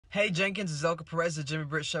Hey Jenkins, it's Elka Perez at Jimmy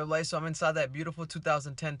Britt Chevrolet. So I'm inside that beautiful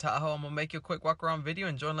 2010 Tahoe. I'm gonna make you a quick walk around video.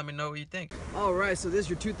 Enjoy and let me know what you think. Alright, so this is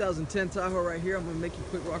your 2010 Tahoe right here. I'm gonna make you a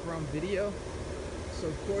quick walk around video. So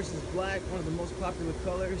of course it's black, one of the most popular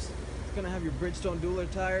colors. It's gonna have your Bridgestone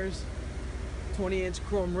dualer tires, 20-inch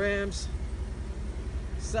chrome rims,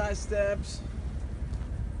 side steps,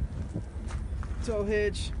 tow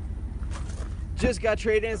hitch. Just got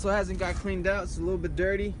traded in, so it hasn't got cleaned out. It's a little bit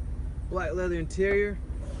dirty. Black leather interior.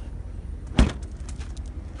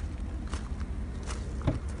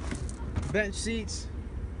 Bench seats.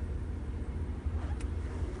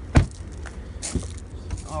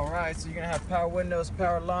 Alright, so you're gonna have power windows,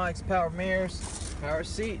 power locks, power mirrors, power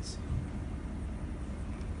seats.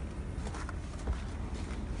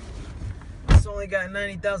 It's only got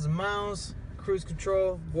 90,000 miles, cruise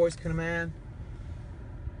control, voice command,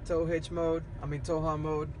 tow hitch mode, tow haul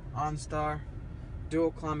mode, OnStar,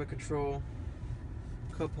 dual climate control,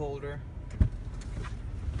 cup holder.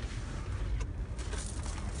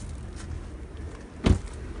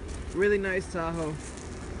 Really nice Tahoe.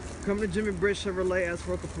 Come to Jimmy Britt Chevrolet, ask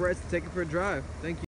for Elka Perez to take it for a drive. Thank you.